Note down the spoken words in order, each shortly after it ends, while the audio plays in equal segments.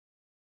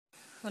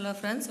Hello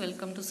friends,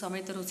 welcome to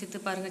சமைத்து ருசித்து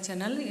பாருங்க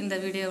சேனல். இந்த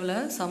வீடியோவில்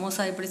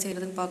சமோசா எப்படி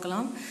செய்கிறதுன்னு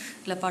பார்க்கலாம்.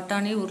 இல்லை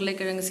பட்டாணி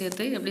உருளைக்கிழங்கு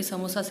சேர்த்து எப்படி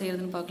சமோசா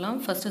செய்கிறதுன்னு பார்க்கலாம்.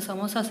 ஃபஸ்ட்டு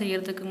சமோசா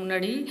செய்கிறதுக்கு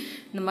முன்னாடி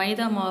இந்த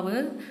மைதா மாவு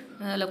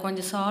அதில்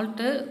கொஞ்சம்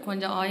சால்ட்டு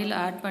கொஞ்சம் ஆயில்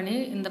ஆட் பண்ணி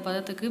இந்த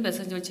பதத்துக்கு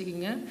பிசைஞ்சு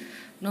வச்சுக்கிங்க.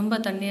 ரொம்ப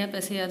தண்ணியாக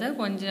பிசையாத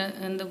கொஞ்சம்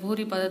இந்த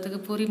பூரி பதத்துக்கு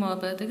பூரி மாவு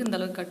பதத்துக்கு இந்த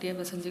அளவுக்கு கட்டியாக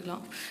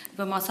பிசைஞ்சிக்கலாம்.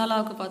 இப்போ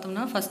மசாலாவுக்கு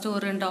பார்த்தோம்னா ஃபஸ்ட்டு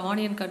ஒரு 2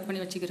 ஆனியன் கட்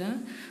பண்ணி வச்சுக்கிறேன்.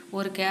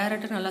 ஒரு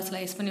கேரட்டு நல்லா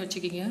ஸ்லைஸ் பண்ணி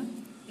வச்சுக்கிங்க.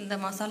 இந்த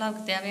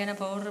மசாலாவுக்கு தேவையான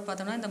பவுடர்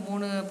பார்த்தோம்னா இந்த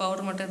 3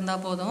 பவுடர் மட்டும்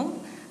இருந்தால் போதும்.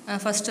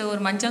 ஃபஸ்ட்டு ஒரு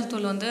மஞ்சள்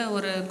தூள் வந்து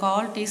ஒரு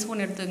 1/4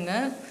 டீஸ்பூன் எடுத்துக்கங்க.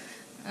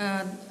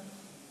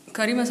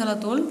 கறி மசாலா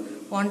தூள்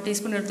 1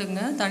 டீஸ்பூன்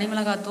எடுத்துக்கங்க. தனி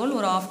மிளகாய் தூள்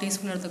ஒரு 1/2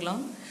 டீஸ்பூன்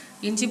எடுத்துக்கலாம்.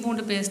 இஞ்சி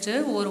பூண்டு பேஸ்ட்டு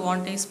ஒரு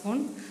 1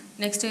 டீஸ்பூன்.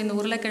 நெக்ஸ்ட்டு இந்த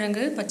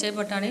உருளைக்கிழங்கு பச்சை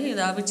பட்டாணி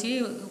இதை அவிச்சு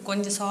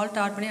கொஞ்சம் சால்ட்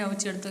ஆட் பண்ணி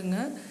அவிச்சு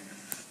எடுத்துக்கங்க.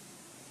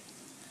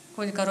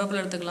 கொஞ்சம்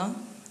கருவேப்பிலை எடுத்துக்கலாம்.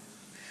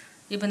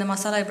 இப்போ இந்த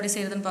மசாலா எப்படி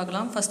செய்கிறதுன்னு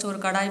பார்க்கலாம். ஃபஸ்ட்டு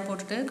ஒரு கடாய்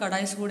போட்டுட்டு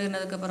கடாய் சூடு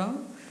இருந்ததுக்கப்புறம்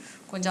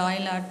கொஞ்சம்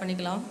ஆயில் ஆட்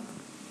பண்ணிக்கலாம்.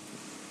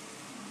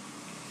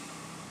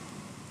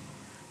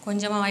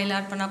 கொஞ்சமாக ஆயில்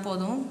ஆட் பண்ணால்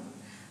போதும்.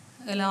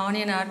 இதில்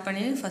ஆனியன் ஆட்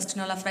பண்ணி ஃபஸ்ட்டு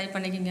நல்லா ஃப்ரை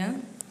பண்ணிக்கிங்க.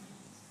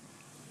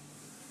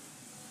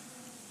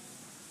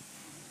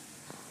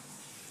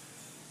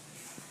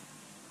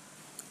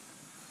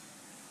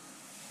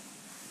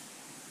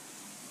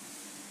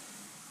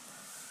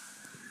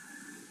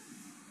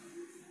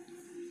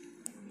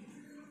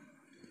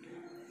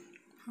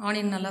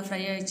 ஆனியன் நல்லா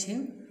ஃப்ரை ஆயிடுச்சு.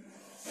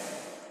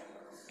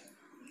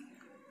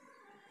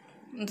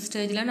 இந்த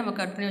ஸ்டேஜில் நம்ம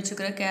கட் பண்ணி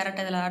வச்சுக்கிற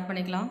கேரட் இதில் ஆட்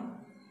பண்ணிக்கலாம்.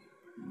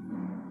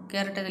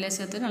 கேரட் இதிலே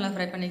சேர்த்து நல்லா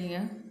ஃப்ரை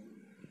பண்ணிக்கோங்க.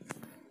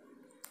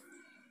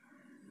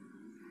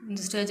 இந்த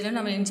ஸ்டேஜில்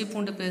நம்ம இஞ்சி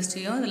பூண்டு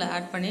பேஸ்ட்டையும் இதில்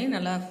ஆட் பண்ணி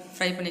நல்லா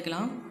ஃப்ரை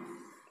பண்ணிக்கலாம்.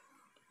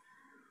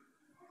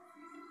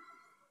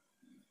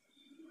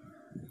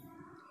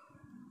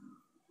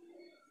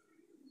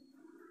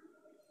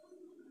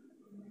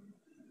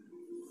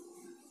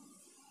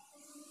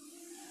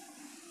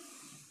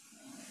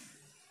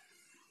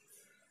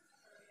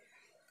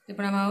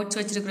 இப்போ நம்ம அவிச்சு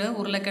வச்சுருக்கிற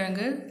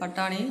உருளைக்கிழங்கு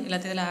பட்டாணி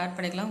எல்லாத்தையும் இதில் ஆட்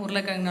பண்ணிக்கலாம்.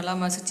 உருளைக்கிழங்கு நல்லா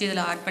மசிச்சு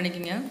இதில் ஆட்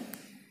பண்ணிக்கோங்க.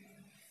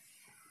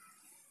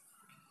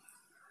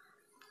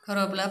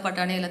 கருவேப்பிலை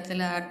பட்டாணி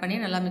எல்லாத்தையும் ஆட் பண்ணி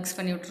நல்லா மிக்ஸ்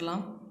பண்ணி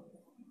விட்டுடலாம்.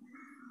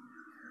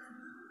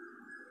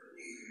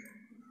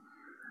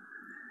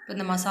 இப்போ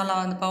இந்த மசாலா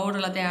அந்த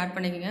பவுடர் எல்லாத்தையும் ஆட்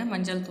பண்ணிக்கோங்க.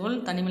 மஞ்சள் தூள்,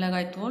 தனி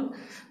மிளகாய் தூள்,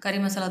 கறி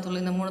மசாலா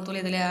தூள் இந்த 3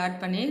 தூள் இதிலே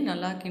ஆட் பண்ணி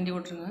நல்லா கிண்டி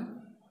விட்ருங்க.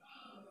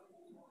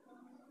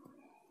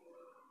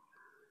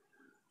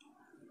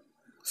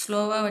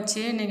 ஸ்லோவாக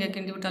வச்சு நீங்கள்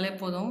கிண்டி விட்டாலே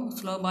போதும்.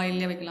 ஸ்லோ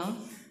பாயிலே வைக்கலாம்.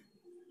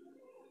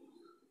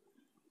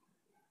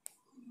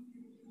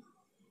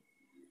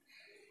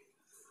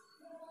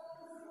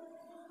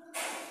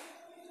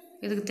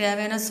 இதுக்கு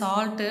தேவையான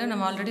சால்ட்டு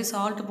நம்ம ஆல்ரெடி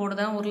சால்ட்டு போட்டு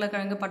தான்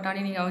உருளைக்கிழங்கு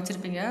பட்டாணி நீங்கள்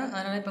வச்சுருப்பீங்க.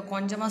 அதனால் இப்போ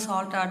கொஞ்சமாக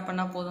சால்ட் ஆட்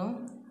பண்ணால் போதும்.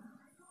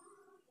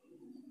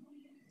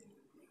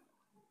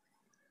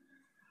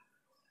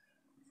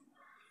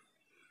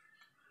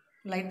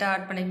 லைட்டாக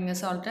ஆட் பண்ணிக்கோங்க.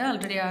 சால்ட்டு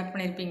ஆல்ரெடி ஆட்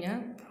பண்ணியிருப்பீங்க.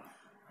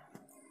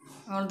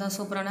 அவ்வளோதான்,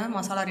 சூப்பரான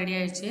மசாலா ரெடி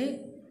ஆயிடுச்சு.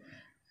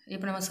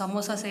 இப்போ நம்ம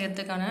சமோசா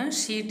செய்கிறதுக்கான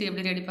ஷீட்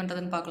எப்படி ரெடி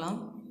பண்ணுறதுன்னு பார்க்கலாம்.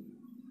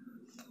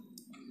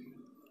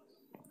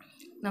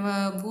 நம்ம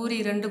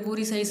 2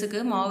 பூரி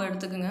சைஸுக்கு மாவு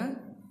எடுத்துக்கோங்க.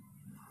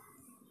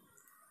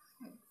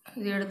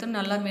 இது எடுத்து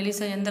நல்லா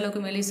மெலிசாக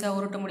எந்தளவுக்கு மெலிசாக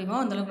உருட்ட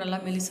முடியுமோ அந்தளவுக்கு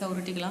நல்லா மெலிசாக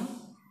உருட்டிக்கலாம்.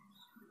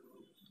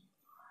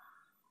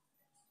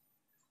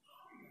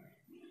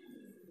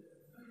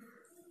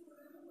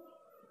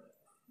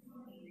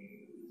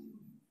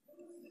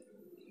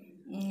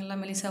 நல்லா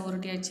மெலிசாக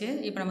உருட்டியாச்சு.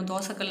 இப்போ நம்ம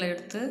தோசைக்கல்லை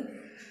எடுத்து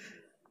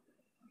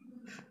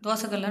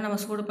தோசைக்கல்லை நம்ம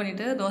சூடு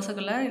பண்ணிவிட்டு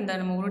தோசைக்கல்லை இந்த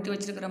நம்ம உருட்டி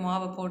வச்சுருக்கிற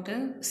மாவை போட்டு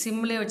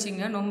சிம்மிலே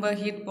வச்சுங்க. ரொம்ப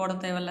ஹீட் போட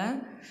தேவையில்ல.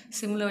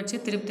 சிம்மில் வச்சு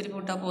திருப்பி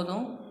விட்டால்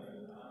போதும்.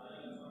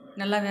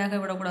 நல்லா வேக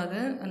விடக்கூடாது.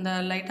 அந்த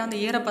லைட்டாக அந்த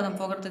ஈரப்பதம்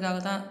போகிறதுக்காக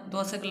தான்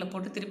தோசைக்கல்லை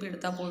போட்டு திருப்பி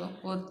எடுத்தால் போதும்.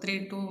 ஒரு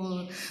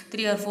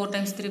 3 or 4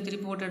 டைம்ஸ் திருப்பி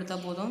போட்டு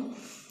எடுத்தால் போதும்.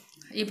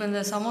 இப்போ இந்த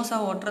சமோசா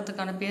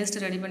ஒட்டுறதுக்கான பேஸ்ட்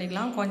ரெடி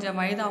பண்ணிக்கலாம். கொஞ்சம்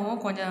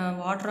மைதாவும் கொஞ்சம்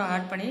வாட்டரும்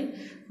ஆட் பண்ணி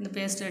இந்த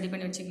பேஸ்ட் ரெடி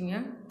பண்ணி வச்சுக்கோங்க.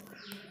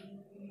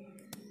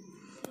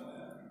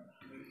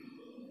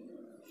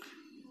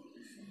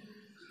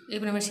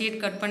 இப்போ நம்ம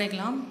ஷீட் கட்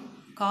பண்ணிக்கலாம்.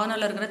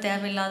 கார்னரில் இருக்கிற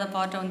தேவையில்லாத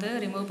பார்ட்டை வந்து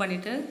ரிமூவ்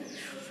பண்ணிவிட்டு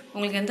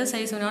உங்களுக்கு எந்த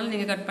சைஸ் வேணாலும்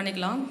நீங்கள் கட்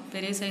பண்ணிக்கலாம்.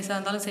 பெரிய சைஸாக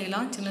இருந்தாலும்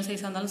செய்யலாம், சின்ன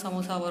சைஸாக இருந்தாலும்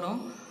சமோசா வரும்.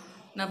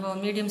 நான் இப்போ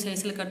மீடியம்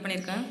சைஸில் கட்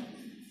பண்ணியிருக்கேன்.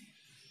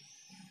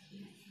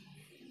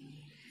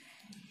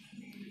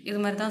 இது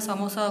மாதிரி தான்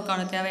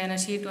சமோசாவுக்கான தேவையான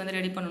ஷீட் வந்து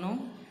ரெடி பண்ணணும்.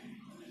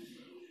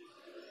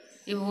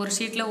 இப்போ ஒரு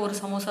ஷீட்டில் ஒரு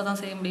சமோசா தான்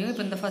செய்ய முடியும்.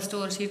 இப்போ இந்த ஃபஸ்ட்டு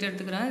ஒரு ஷீட்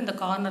எடுத்துக்கிறேன். இந்த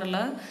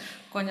கார்னரில்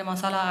கொஞ்சம்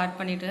மசாலா ஆட்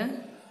பண்ணிவிட்டு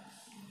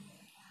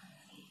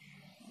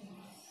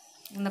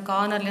இந்த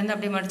கார்னர்லேருந்து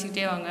அப்படியே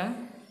மடிச்சுக்கிட்டே வாங்க.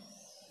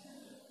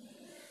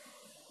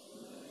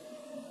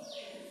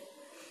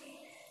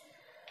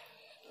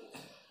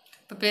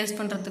 இப்போ பேஸ்ட்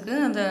பண்ணுறதுக்கு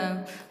அந்த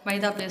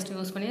மைதா பேஸ்ட்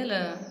யூஸ் பண்ணி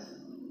அதில்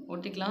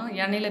ஒட்டிக்கலாம்.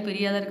 எண்ணெயில்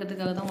பிரியாத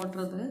இருக்கிறதுக்காக தான்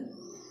ஒட்டுறது.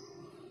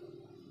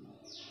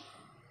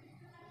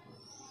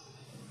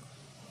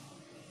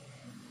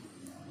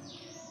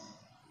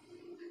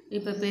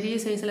 இப்போ பெரிய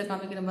சைஸில்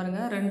காமிக்கிறேன்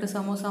பாருங்கள். 2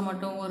 சமோசா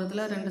மட்டும் ஒரு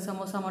இதில் 2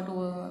 சமோசா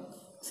மட்டும்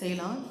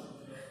செய்யலாம்.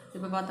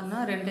 இப்போ பார்த்தோம்னா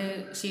ரெண்டே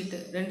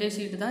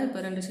ஷீட்டு தான். இப்போ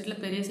 2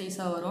 ஷீட்டில் பெரிய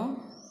சைஸாக வரும்.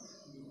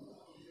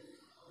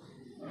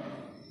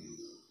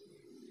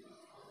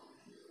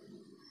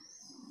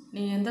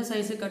 நீங்கள் எந்த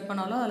சைஸு கட்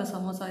பண்ணாலும் அதில்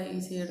சமோசா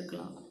ஈஸியாக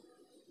எடுக்கலாம்.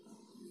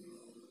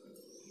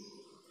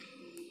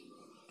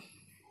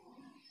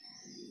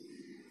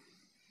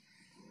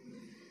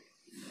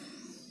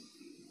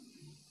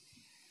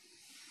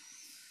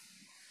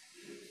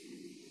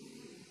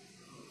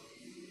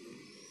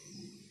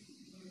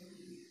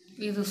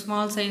 இது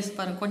ஸ்மால் சைஸ்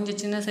பாருங்கள், கொஞ்சம்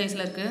சின்ன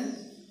சைஸில் இருக்குது.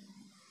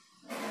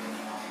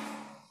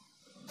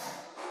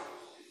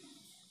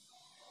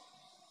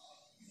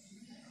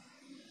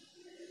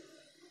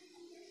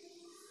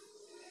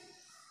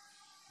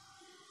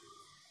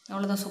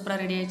 அவ்வளோதான்,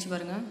 சூப்பராக ரெடி ஆகிடுச்சு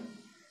பாருங்கள்.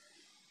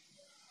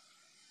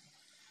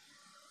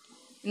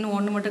 இன்னும்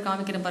ஒன்று மட்டும்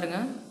காமிக்கிறேன்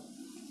பாருங்கள்.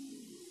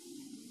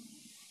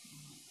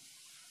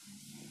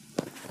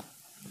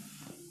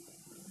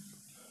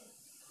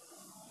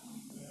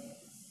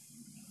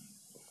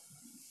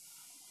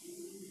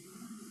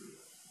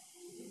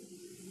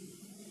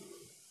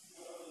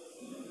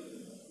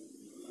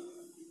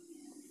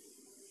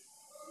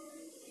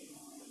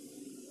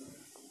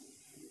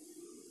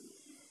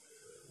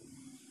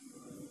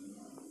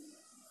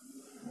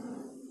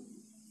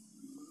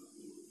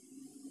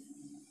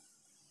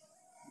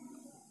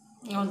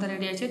 அவ்வளோதான்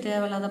ரெடி ஆகிடுச்சு.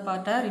 தேவையில்லாத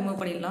பார்ட்டை ரிமூவ்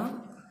பண்ணிடலாம்.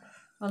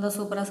 அவ்வளோதான்,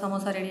 சூப்பராக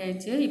சமோசா ரெடி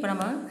ஆகிடுச்சு. இப்போ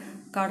நம்ம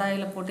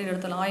கடாயில் போட்டு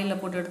எடுத்துடலாம், ஆயிலில்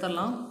போட்டு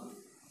எடுத்துடலாம்.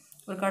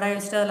 ஒரு கடாயை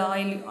வச்சுட்டு அதில்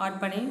ஆயில்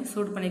ஆட் பண்ணி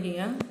சூடு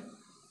பண்ணிக்கிங்க.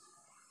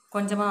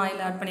 கொஞ்சமாக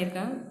ஆயில் ஆட்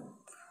பண்ணியிருக்கேன்.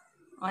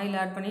 ஆயில்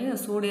ஆட் பண்ணி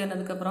சூடு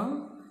ஏறினதுக்கப்புறம்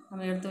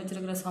நம்ம எடுத்து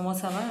வச்சுருக்கிற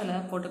சமோசாவை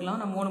அதில்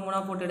போட்டுக்கலாம். நான்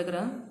 3 போட்டு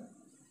எடுக்கிறேன்.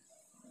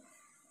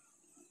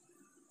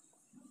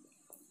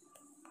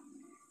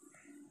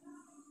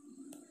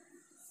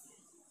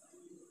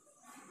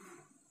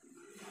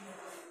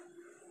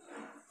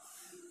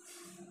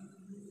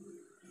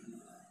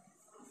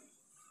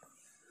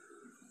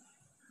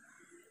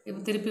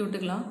 இப்போ திருப்பி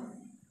விட்டுக்கலாம்.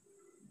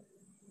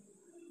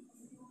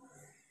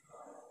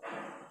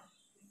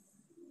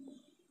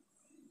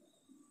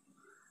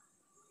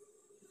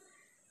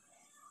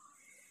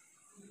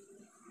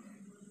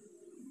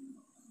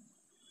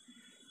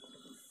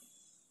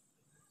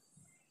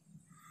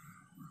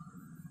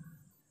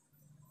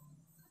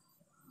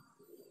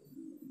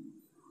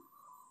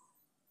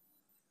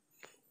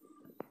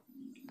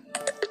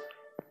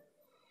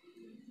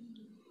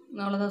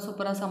 அவ்வளோதான்,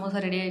 சூப்பராக சமோசா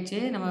ரெடி ஆகிடுச்சு.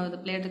 நம்ம அது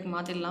பிளேட்டுக்கு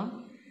மாற்றிடலாம்.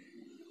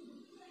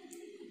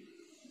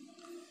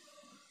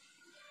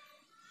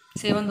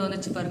 சிவந்து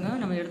வந்துச்சு பாருங்கள்,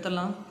 நம்ம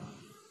எடுத்துடலாம்.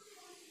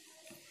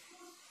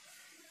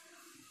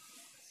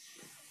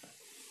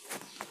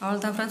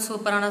 அவ்வளோதான் ஃப்ரெண்ட்ஸ்,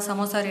 சூப்பரான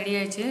சமோசா ரெடி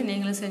ஆகிடுச்சு.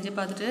 நீங்களும் செஞ்சு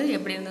பார்த்துட்டு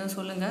எப்படி இருந்ததுன்னு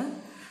சொல்லுங்கள்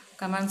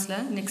கமெண்ட்ஸில்.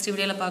 நெக்ஸ்ட்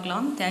வீடியோவில்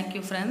பார்க்கலாம்.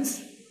 Thank you friends.